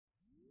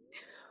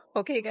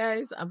Okay,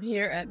 guys, I'm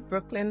here at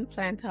Brooklyn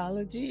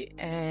Plantology,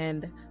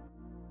 and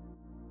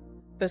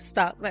the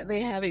stock that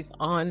they have is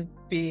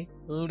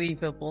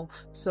unbelievable.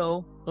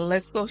 So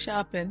let's go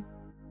shopping.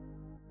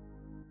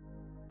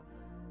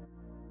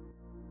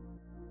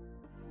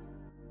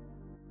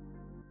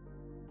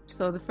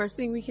 So the first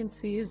thing we can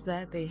see is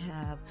that they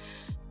have,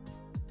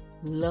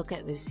 look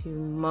at this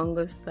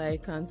humongous Thai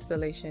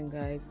constellation,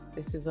 guys.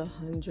 This is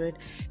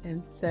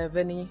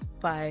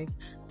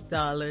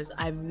 $175.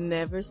 I've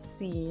never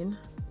seen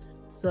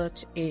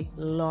such a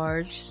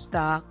large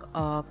stock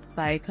of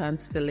Thai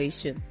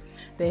constellation.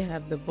 They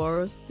have the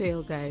Boros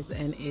tail, guys,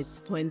 and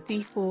it's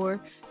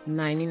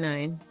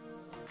 $24.99.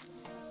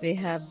 They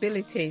have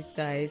Bilites,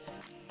 guys,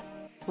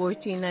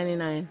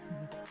 $14.99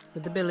 for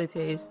the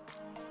Bilites.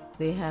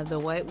 They have the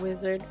White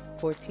Wizard,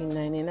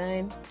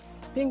 $14.99.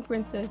 Pink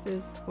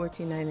Princesses,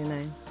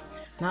 $14.99.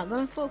 Not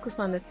gonna focus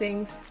on the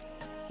things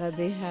that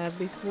they have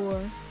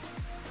before.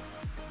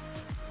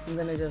 I'm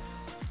gonna just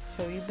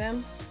show you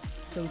them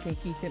so we can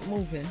keep it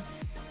moving.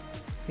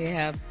 They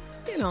have,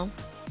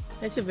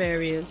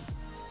 Echeverrias.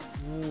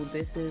 Ooh,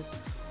 this is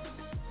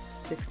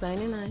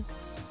 $6.99.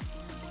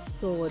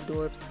 So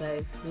adorbs,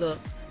 guys. Look.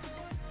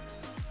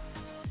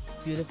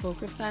 Beautiful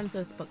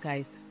chrysanthus, but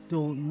guys,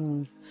 don't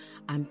move.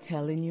 I'm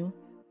telling you,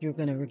 you're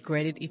gonna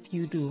regret it if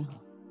you do.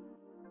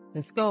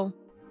 Let's go.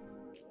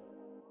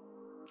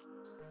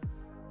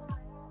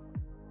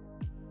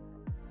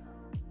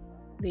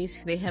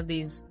 They have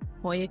these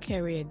Hoya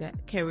carrier,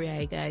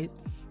 guys.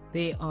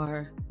 They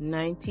are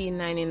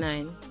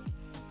 $19.99.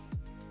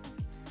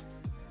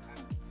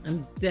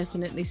 I'm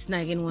definitely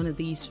snagging one of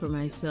these for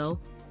myself.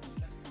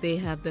 They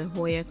have the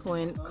Hoya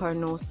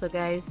Carnosa,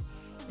 guys.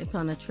 It's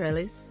on a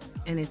trellis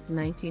and it's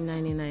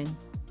 $19.99.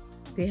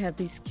 They have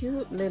these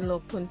cute little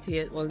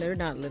puntias. Well, they're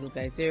not little,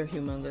 guys. They're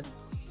humongous.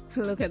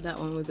 Look at that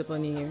one with the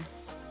bunny ear.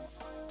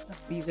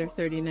 These are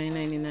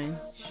 $39.99.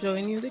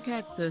 Showing you the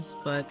cactus,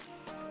 but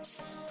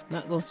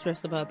not gonna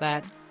stress about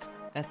that.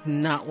 That's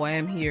not why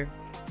I'm here.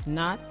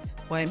 Not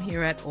why I'm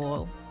here at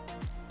all.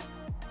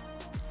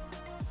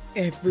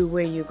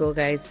 Everywhere you go,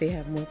 guys, they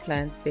have more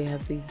plants. They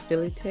have these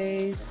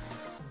Bilites,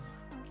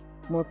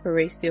 more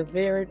paraiso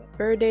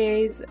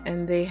verdes,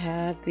 and they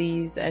have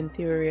these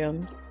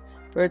anthuriums,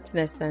 bird's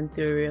nest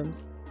anthuriums.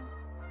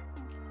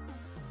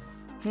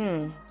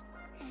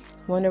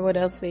 Wonder what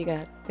else they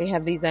got. They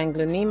have these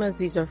anglonemas.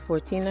 These are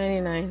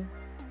 $14.99.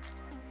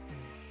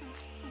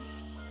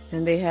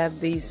 And they have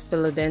these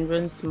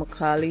philodendrons,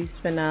 Macaulay's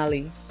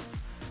finale.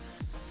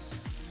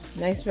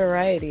 Nice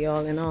variety,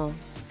 all in all.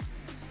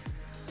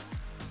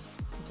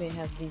 So they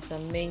have these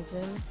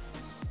amazing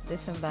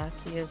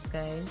Dieffenbachias,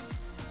 guys.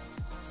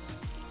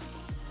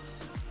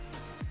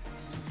 Oh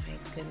my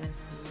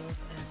goodness, look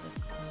at the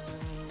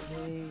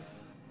colors.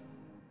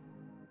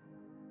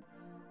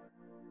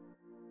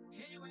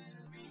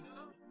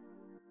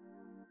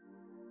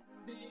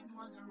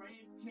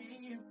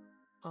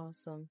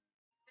 Awesome.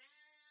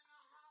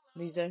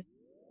 These should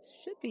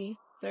be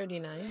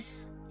 $39.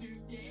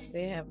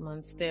 They have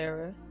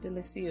Monstera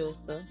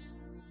Deliciosa.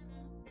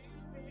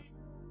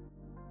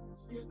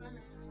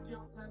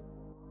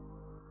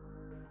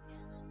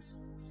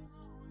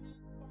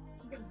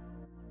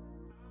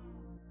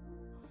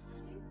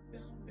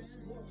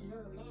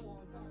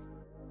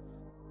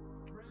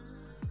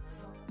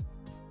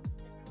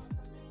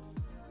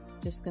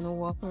 Just gonna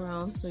walk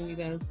around so you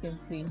guys can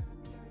see.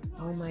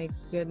 Oh my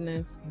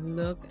goodness,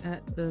 look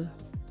at the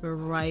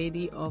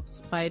variety of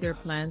spider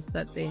plants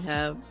that they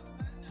have.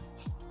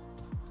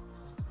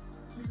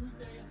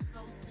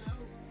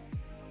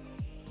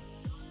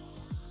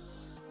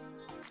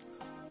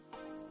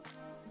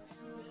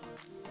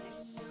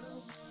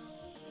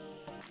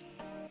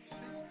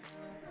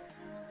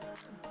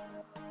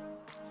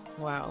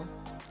 Wow.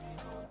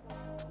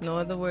 No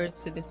other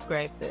words to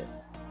describe this.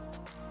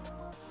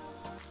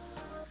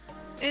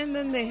 And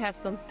then they have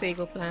some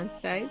sago plants,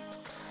 guys.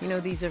 You know,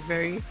 these are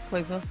very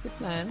poisonous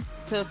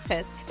to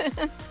pets.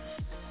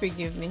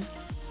 Forgive me.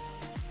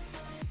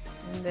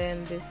 And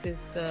then this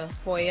is the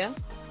Hoya.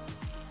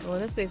 I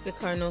want to say it's the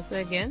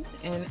Carnosa again.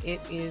 And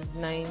it is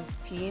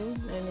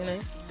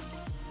 $19.99.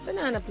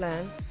 Banana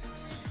plants.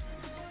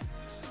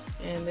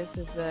 And this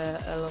is the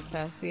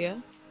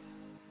Alocasia.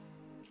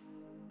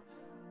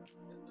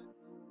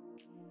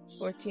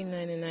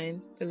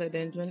 $14.99.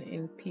 Philodendron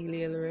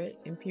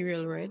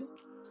Imperial Red.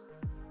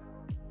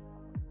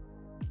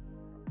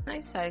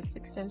 Nice size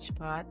 6-inch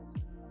pot.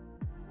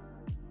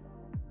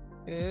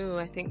 Ooh,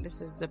 I think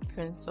this is the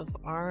Prince of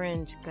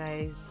Orange,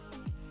 guys.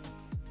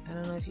 I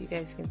don't know if you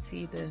guys can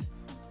see the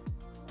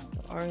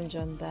orange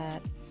on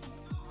that.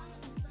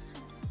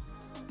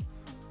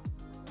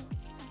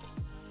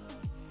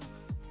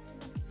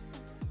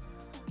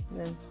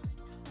 And then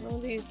all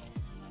these,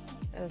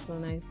 that's so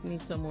nice.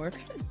 Need some work.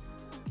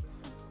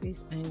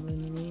 These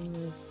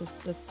anglonemas,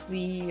 just a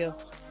sea of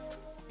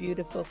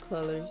beautiful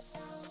colors.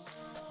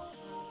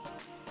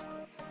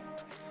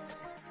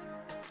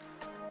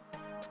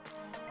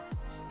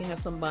 We have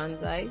some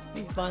bonsais.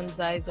 These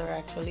bonsais are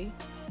actually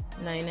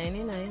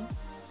 $9.99.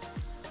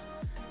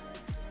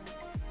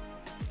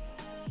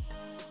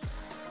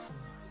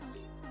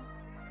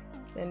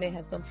 Then they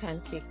have some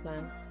pancake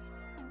plants.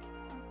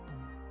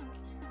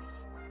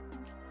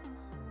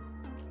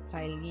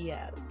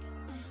 Pileas.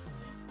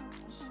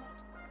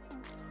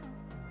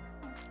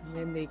 And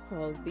then they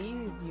call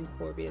these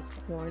euphorbias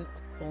corn of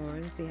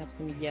thorns. They have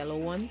some yellow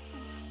ones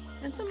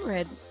and some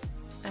red.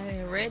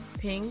 Red,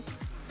 pink.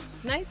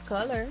 Nice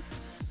color.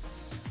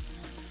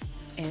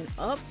 And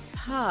up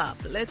top,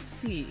 let's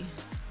see.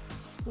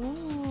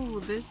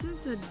 Ooh, this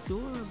is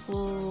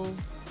adorable.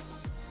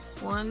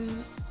 One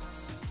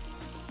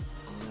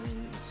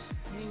orange,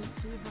 pink,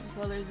 two different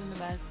colors in the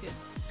basket.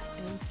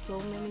 And so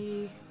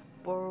many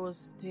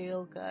Burrow's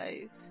tail,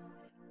 guys.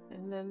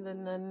 And then the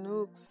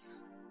Nanooks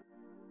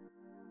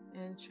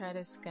and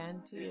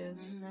Tradescantias.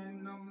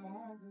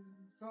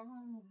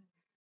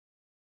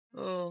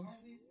 Oh,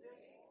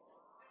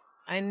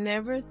 I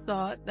never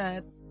thought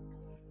that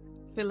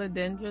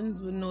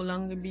philodendrons would no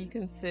longer be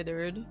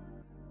considered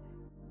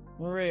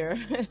rare.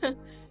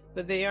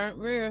 But they aren't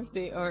rare,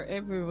 they are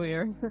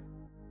everywhere.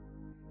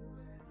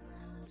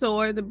 So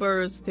are the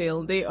Burrow's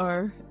tail, they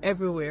are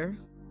everywhere.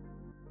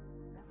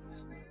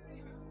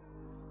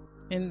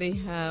 And they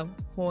have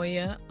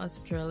Hoya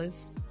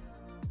australis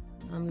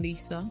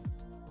Lisa.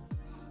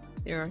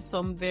 There are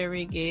some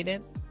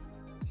variegated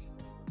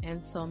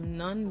and some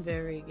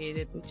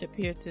non-variegated, which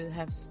appear to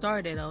have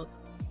started out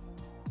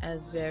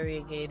as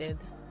variegated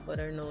but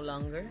are no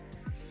longer.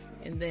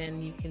 And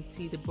then you can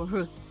see the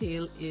Burrow's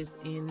tail is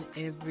in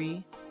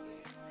every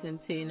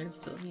container,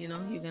 so you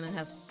know you're gonna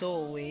have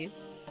stowaways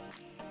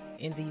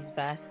in these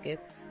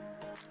baskets.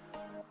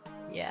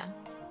 Yeah.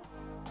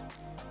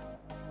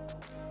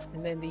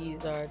 And then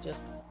these are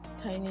just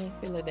tiny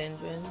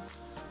philodendrons.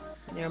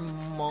 There are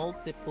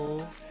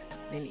multiples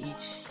in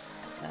each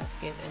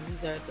basket, and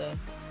these are the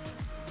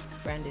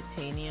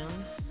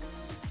branditaniums.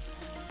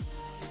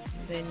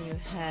 And then you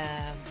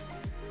have,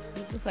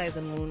 this looks like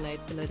the moonlight,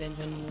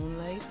 philodendron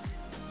moonlight.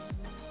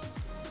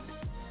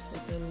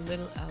 With a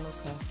little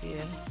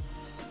alocasia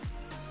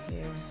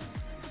here.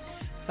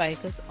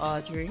 Ficus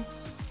Audrey.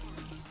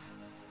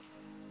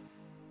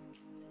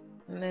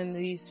 And then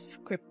these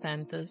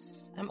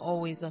cryptanthus. I'm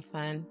always a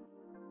fan.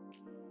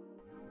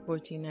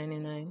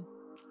 $14.99.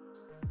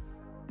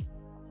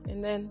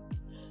 And then,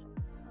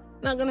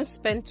 not gonna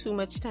spend too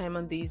much time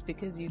on these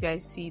because you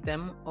guys see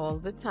them all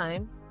the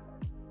time.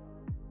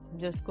 I'm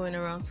just going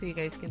around so you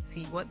guys can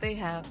see what they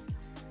have.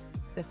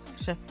 The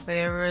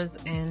Scheffleras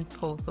and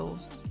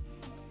Pothos.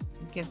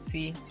 You can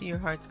see to your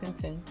heart's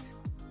content.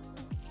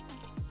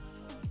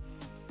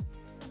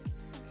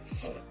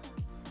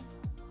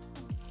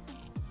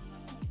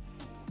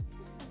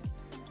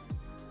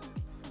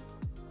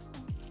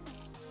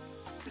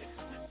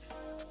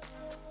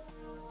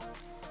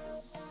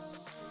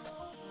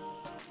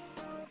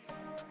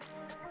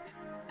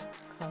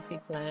 Coffee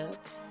plant.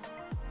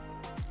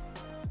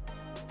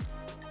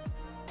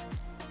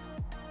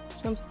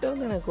 So I'm still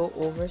gonna go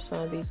over some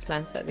of these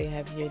plants that they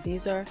have here.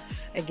 These are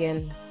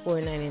again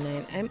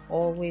 $4.99. I'm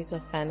always a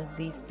fan of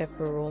these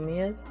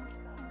peperomias.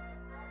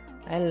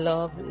 I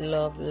love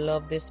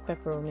this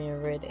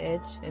peperomia red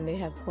edge, and they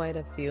have quite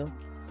a few.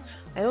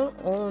 I don't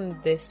own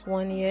this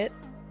one yet,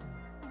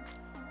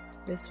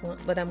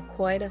 but I'm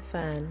quite a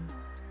fan.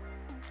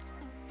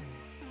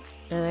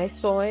 And I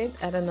saw it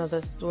at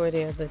another store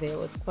the other day. It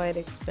was quite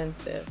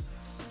expensive.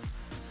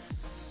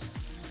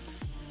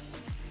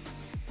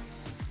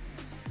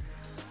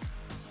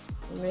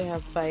 And they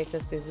have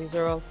ficuses. These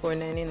are all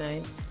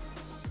 $4.99.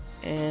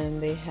 And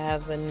they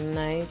have a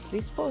nice,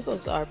 these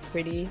photos are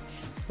pretty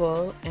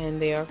full and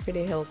they are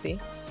pretty healthy.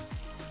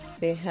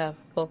 They have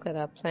polka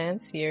dot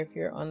plants here if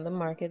you're on the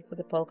market for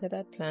the polka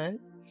dot plant.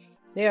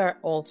 They are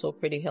also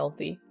pretty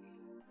healthy.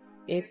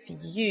 If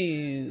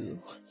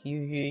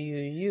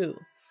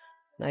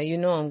now you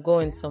know I'm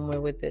going somewhere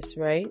with this,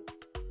 right?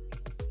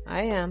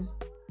 I am.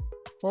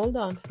 Hold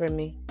on for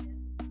me.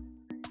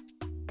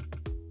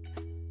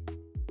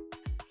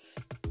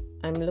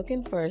 I'm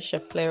looking for a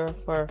Schefflera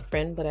for a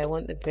friend, but I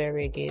want the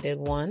variegated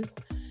one.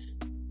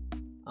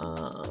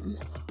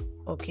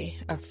 Okay,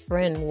 a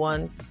friend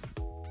wants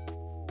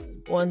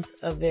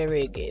a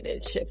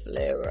variegated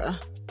Schefflera.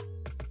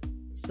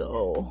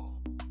 So,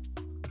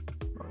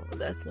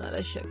 that's not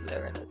a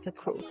Schefflera, that's a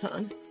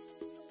Croton.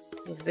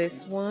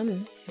 This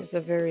one is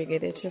a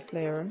variegated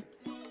Schefflera.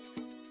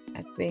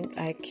 I think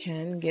I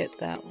can get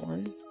that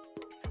one.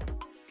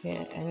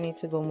 Okay, I need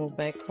to go move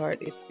my cart.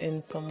 It's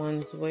in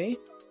someone's way.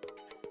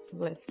 So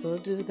let's go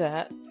do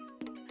that.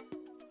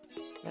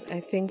 But I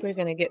think we're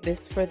gonna get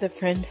this for the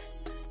friend.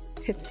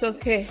 It's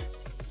okay.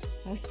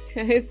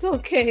 It's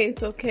okay.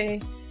 It's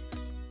okay.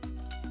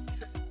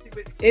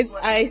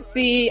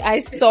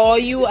 I saw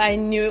you. I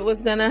knew it was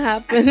gonna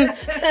happen.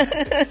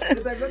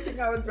 It's a good thing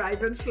I was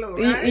driving slow,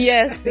 right?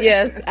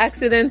 Yes.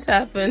 Accidents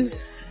happen.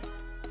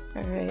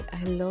 All right.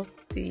 I love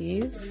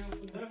these.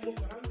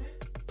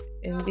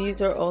 And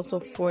these are also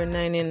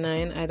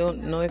 $4.99. I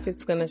don't know if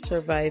it's gonna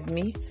survive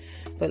me,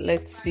 but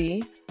let's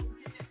see.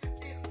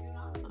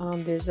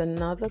 There's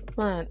another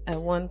plant I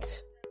want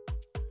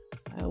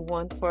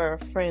for a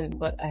friend,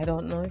 but I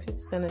don't know if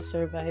it's gonna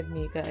survive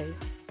me, guys.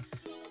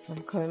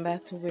 I'm coming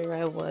back to where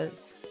I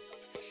was.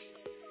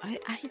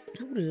 I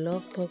do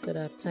love polka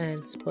dot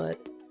plants, but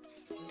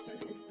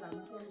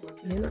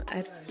you know,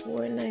 at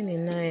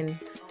 $4.99,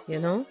 you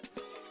know,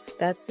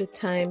 that's the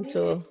time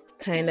to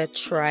kind of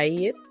try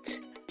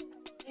it.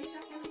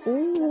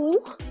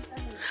 Ooh,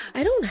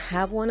 I don't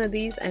have one of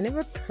these. I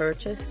never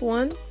purchased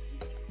one.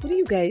 What do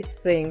you guys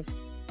think?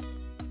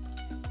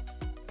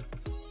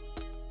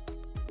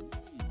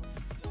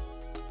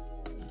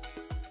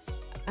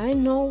 I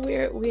know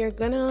we are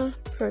gonna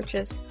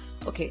purchase.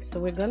 Okay, so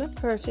we're gonna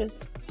purchase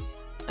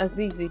a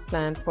ZZ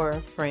plant for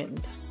a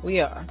friend.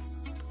 We are.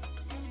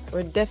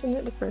 We're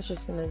definitely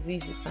purchasing a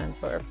ZZ plant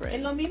for a friend.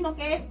 Es lo mismo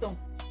que esto.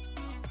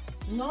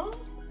 ¿No?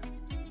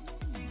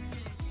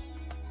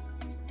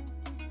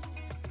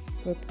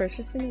 We're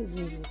purchasing a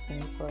ZZ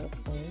plant for a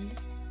friend.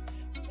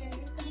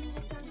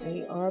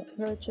 We are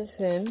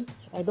purchasing.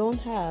 I don't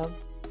have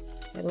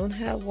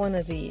one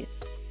of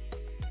these.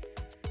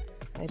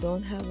 I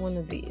don't have one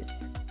of these.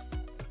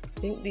 I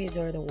think these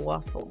are the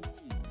waffle,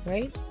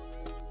 right?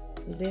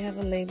 Do they have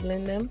a label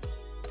in them?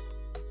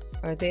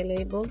 Are they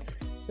labeled?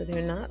 So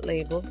they're not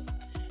labeled.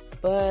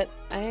 But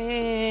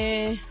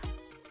I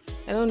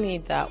don't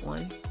need that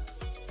one.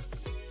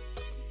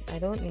 I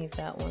don't need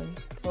that one.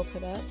 Polka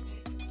dots.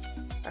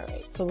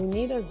 Alright, so we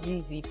need a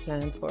ZZ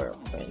plant for a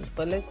friend.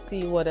 But let's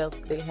see what else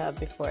they have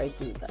before I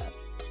do that.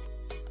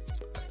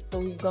 So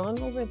we've gone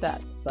over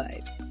that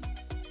side.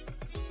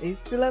 They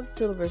still have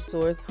silver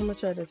swords. How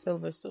much are the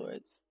silver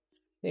swords?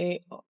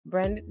 The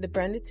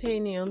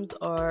branditaniums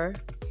are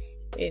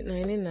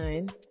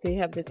 $8.99. They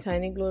have the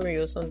tiny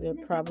gloriosums.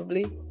 They're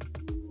probably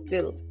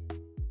still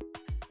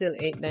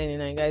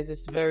 $8.99. Guys,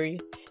 it's very,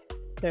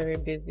 very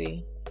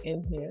busy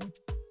in here.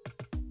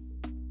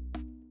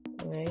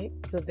 Right?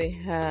 So they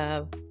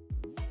have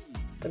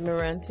the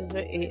Marantas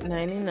are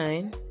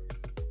 $8.99.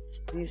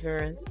 These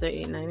Marantas are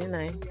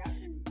 $8.99.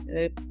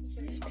 The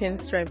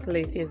pinstripe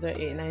calatheas are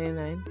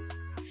 $8.99.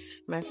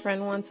 My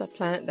friend wants a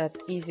plant that's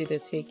easy to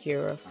take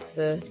care of.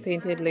 The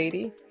painted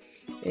lady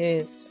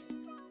is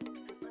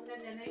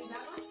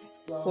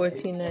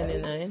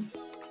 $14.99.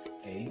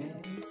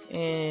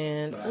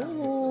 And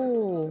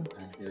ooh,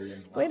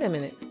 wait a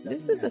minute.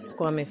 This is a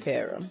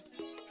squamifarum.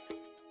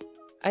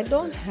 I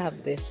don't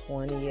have this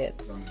one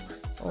yet.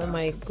 Oh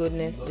my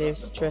goodness, they're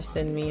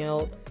stressing me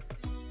out.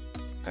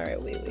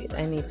 Alright, wait.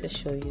 I need to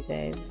show you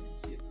guys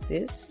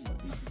this.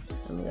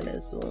 I'm gonna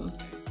zoom.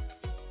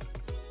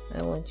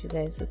 I want you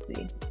guys to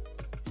see.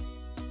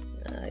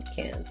 I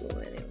can't zoom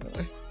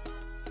anymore.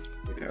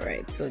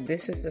 Alright, so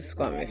this is the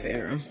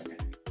squamifarum.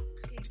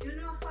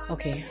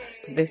 Okay,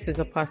 this is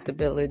a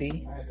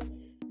possibility.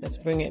 Let's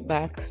bring it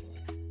back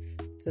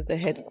to the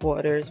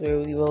headquarters where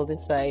we will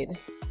decide.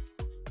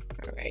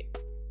 Alright,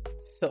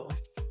 so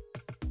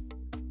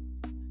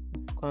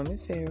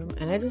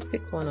squamifarum, and I just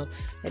picked one up.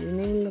 I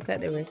didn't even look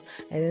at the rest.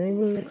 I didn't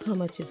even look how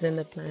much is in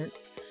the plant.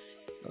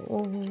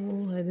 Oh,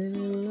 I didn't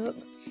even look.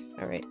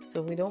 Alright,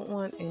 so we don't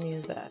want any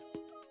of that.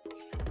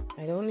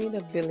 I don't need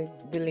a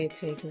billiete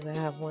because I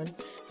have one,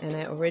 and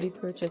I already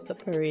purchased a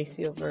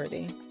paraiso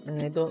verde,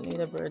 and I don't need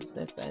a bird's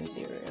nest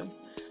anthurium,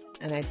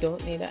 and I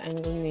don't need an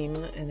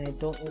anglonema, and I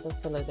don't need a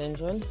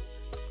philodendron.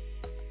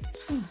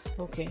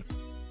 Okay,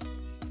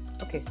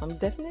 so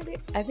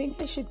I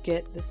think I should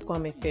get the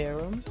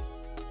squamifarum.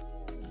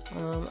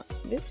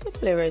 This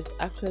flavor is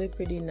actually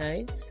pretty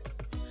nice.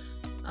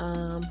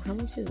 How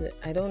much is it?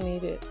 I don't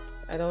need it.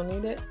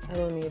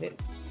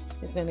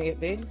 It's gonna get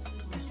big.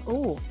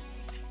 Oh,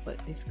 but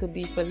this could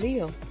be for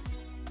Leo.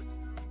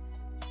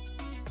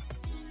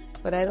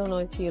 But I don't know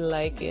if he'll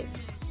like it.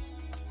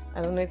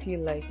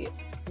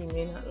 He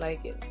may not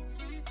like it.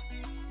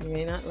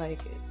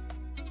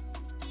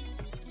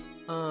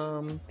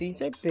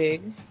 These are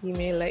big. He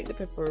may like the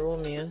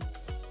peperomia,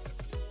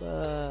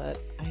 but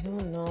I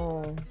don't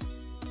know.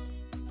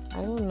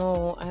 I don't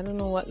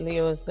know what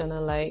Leo is gonna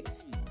like.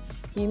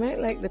 He might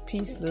like the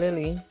peace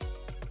lily.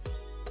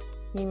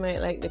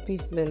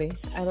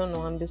 I don't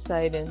know. I'm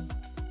deciding.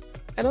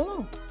 I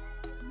don't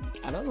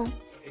know.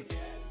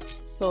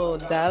 So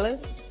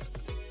Dallas.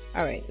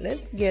 All right,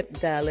 let's get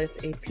Dallas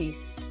a piece.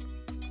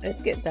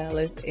 Let's get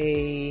her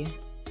a.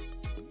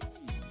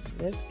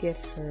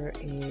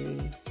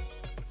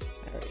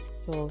 All right,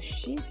 so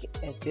she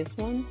get this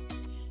one,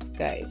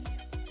 guys.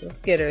 Let's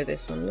get her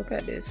this one. Look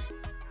at this.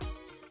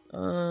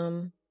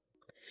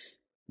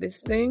 This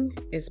thing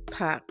is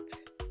packed.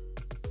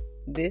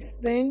 This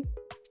thing.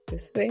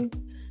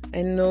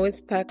 I know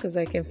it's packed because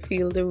I can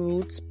feel the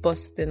roots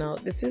busting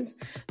out. This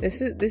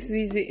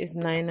easy is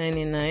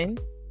 $9.99.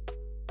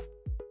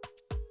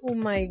 Oh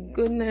my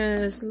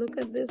goodness! Look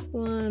at this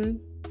one.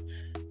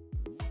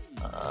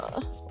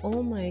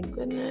 Oh my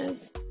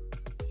goodness!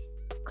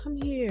 Come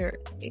here,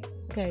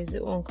 guys.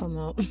 It won't come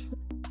out,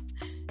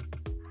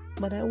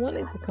 but I want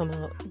it to come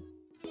out.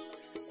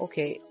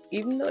 Okay,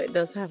 even though it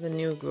does have a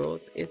new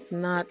growth, it's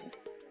not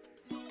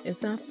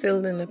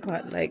filled in the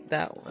pot like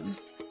that one.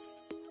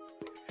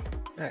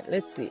 Alright,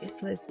 let's see.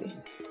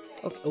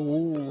 Okay.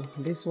 Ooh,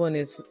 this one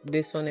is.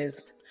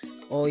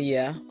 Oh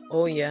yeah.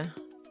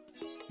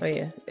 Oh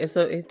yeah,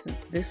 so it's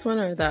this one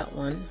or that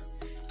one?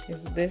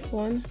 Is this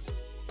one?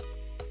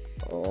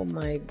 Oh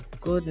my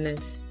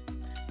goodness.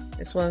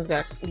 This one's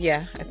got,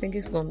 yeah, I think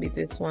it's gonna be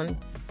this one.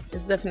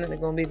 It's definitely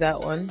gonna be that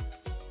one.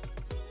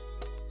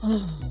 Oh,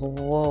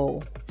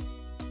 whoa.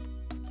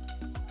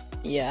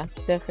 Yeah,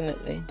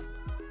 definitely.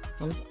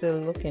 I'm still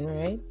looking,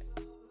 right?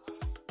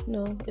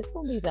 No, it's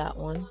gonna be that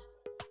one.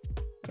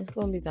 It's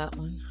gonna be that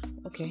one.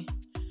 Okay.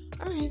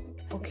 Alright.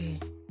 Okay.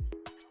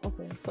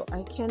 Okay, so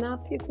I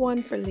cannot pick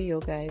one for Leo,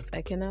 guys.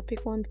 I cannot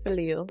pick one for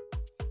Leo.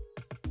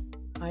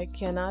 I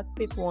cannot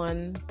pick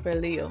one for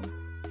Leo.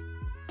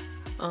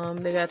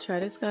 They gotta try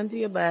to scan to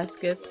your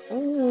basket.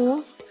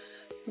 Oh,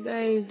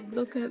 guys,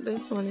 look at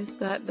this one. It's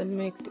got the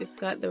mix. It's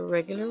got the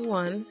regular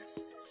one,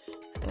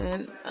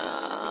 and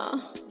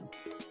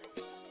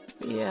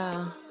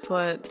yeah,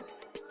 but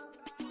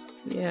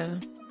yeah,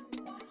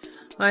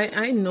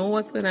 I know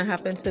what's gonna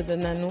happen to the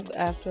Nanook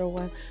after a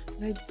while.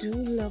 I do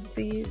love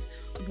these.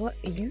 What,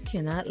 you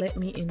cannot let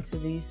me into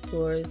these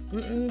stores.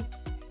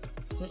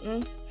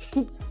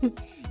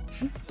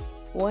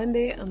 One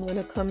day I'm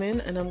gonna come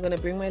in and I'm gonna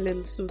bring my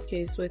little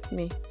suitcase with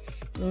me.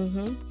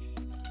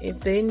 If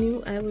they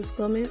knew I was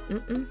coming.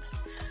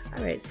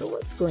 Alright, so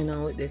what's going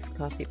on with this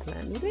coffee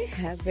plant? Do they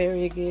have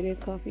variegated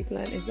coffee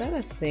plant? Is that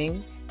a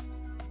thing?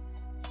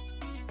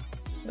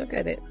 Look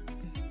at it.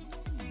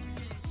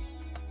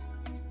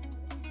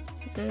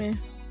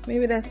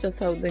 Maybe that's just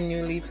how the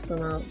new leaves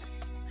come out.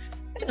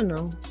 I don't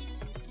know.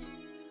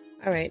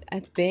 Alright, I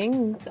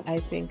think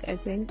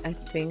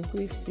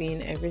we've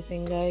seen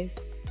everything, guys.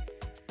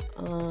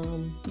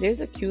 There's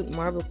a cute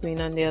marble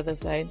queen on the other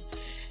side.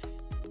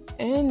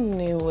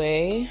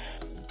 Anyway,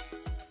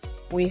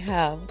 we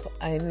have,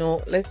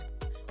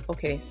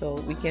 okay, so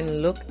we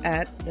can look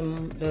at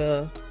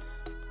the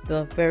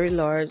very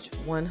large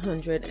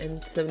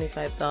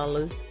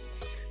 $175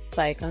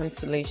 Thai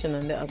constellation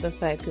on the other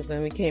side, because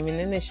when we came in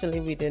initially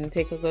we didn't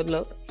take a good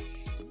look.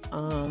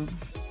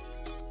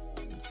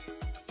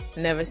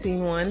 Never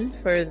seen one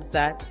for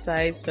that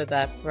size, for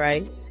that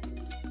price.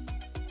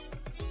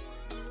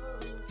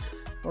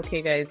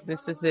 Okay guys,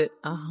 this is it,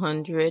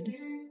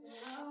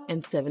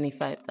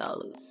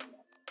 $175.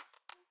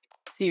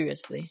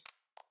 Seriously.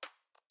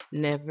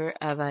 Never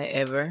have I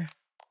ever,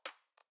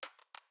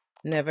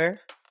 never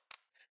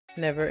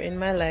in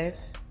my life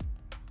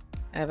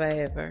have I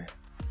ever,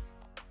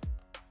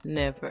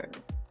 never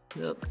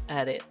look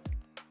at it.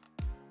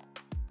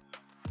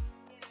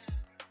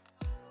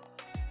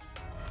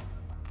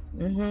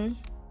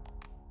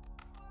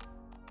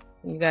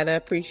 You gotta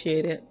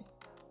appreciate it.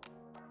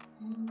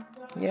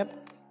 Yep.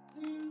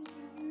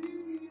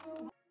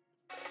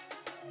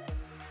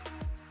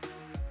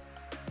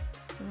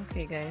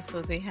 Okay guys,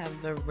 so they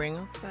have the Ring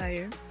of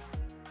Fire,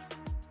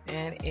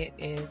 and it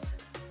is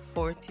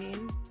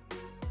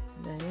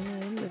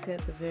 $14.99. Look at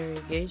the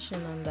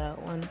variegation on that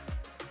one.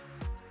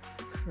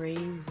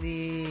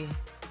 Crazy.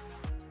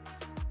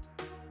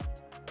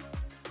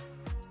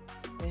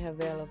 They have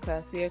the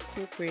Alocasia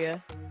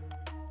cuprea.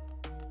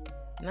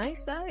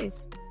 Nice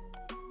size.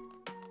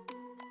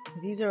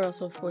 These are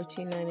also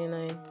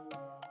 $14.99.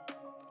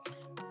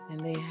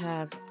 And they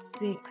have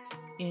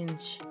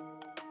 6-inch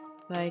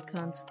Thai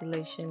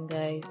constellation,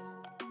 guys.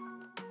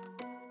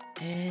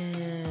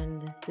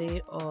 And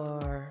they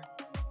are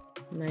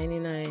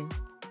 $99.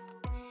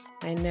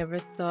 I never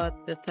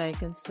thought the Thai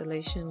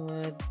constellation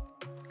would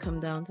come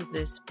down to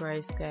this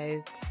price,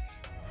 guys.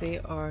 They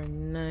are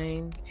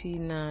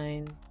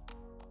 $99.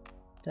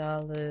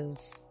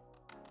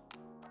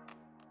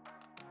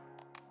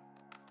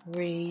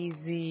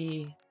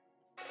 Crazy.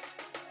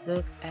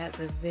 Look at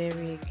the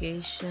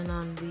variegation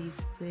on these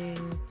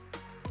things.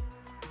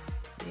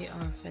 They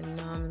are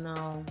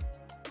phenomenal.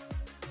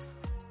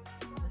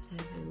 Look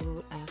at the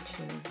root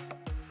action.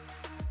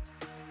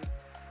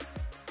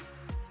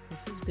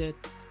 This is good.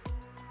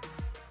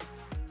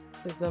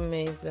 This is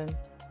amazing.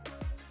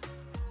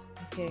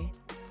 Okay.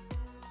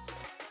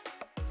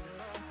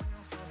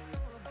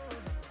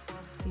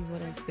 See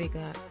what else they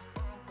got.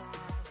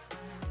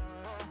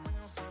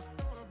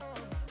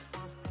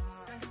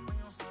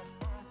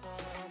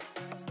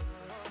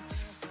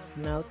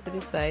 Now to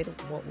decide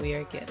what we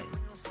are getting.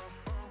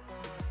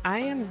 I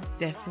am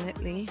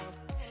definitely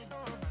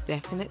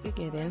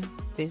getting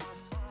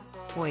this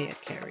Hoya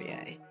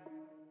carrii,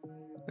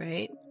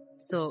 right?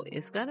 So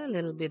it's got a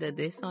little bit of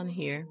this on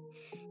here,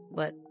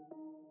 but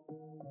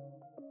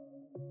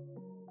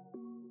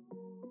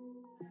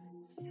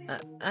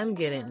I'm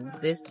getting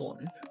this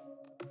one.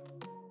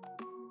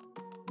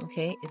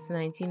 Okay, it's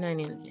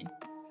 $19.99.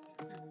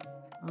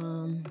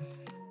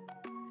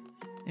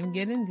 I'm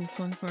getting this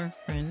one for a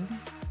friend.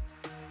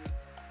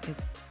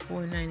 It's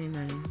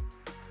 $4.99.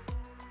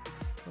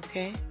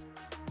 Okay.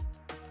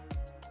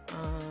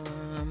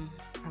 I'm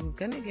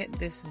gonna get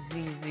this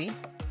ZZ.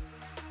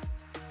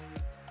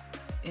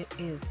 It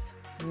is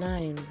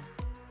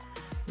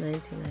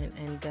 $9.99,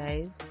 and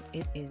guys,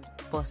 it is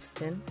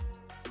busting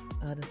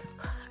out of the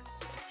pot.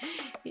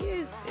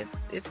 Yes,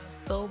 it's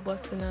so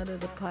busting out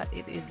of the pot.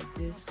 It is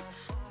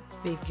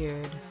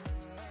disfigured,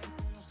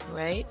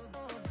 right?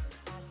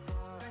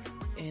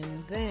 And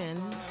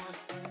then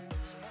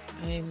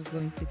I'm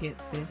going to get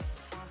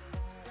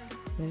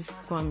this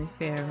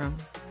squamifarum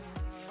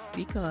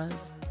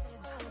because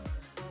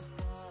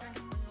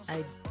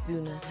I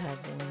do not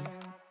have one.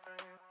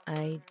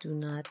 I do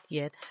not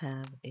yet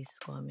have a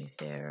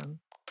squamifarum.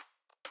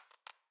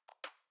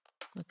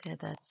 Okay,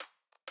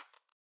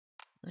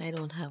 I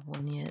don't have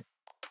one yet.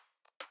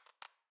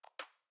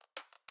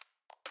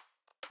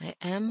 I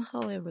am,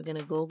 however, going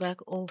to go back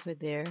over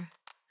there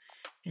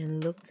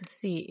and look to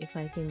see if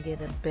I can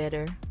get a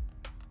better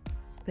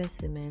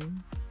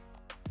specimen.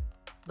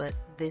 But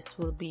this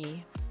will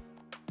be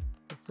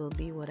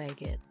what I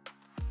get.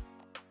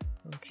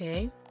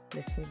 Okay,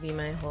 this will be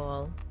my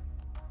haul.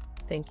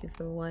 Thank you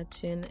for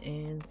watching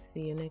and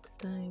see you next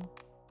time.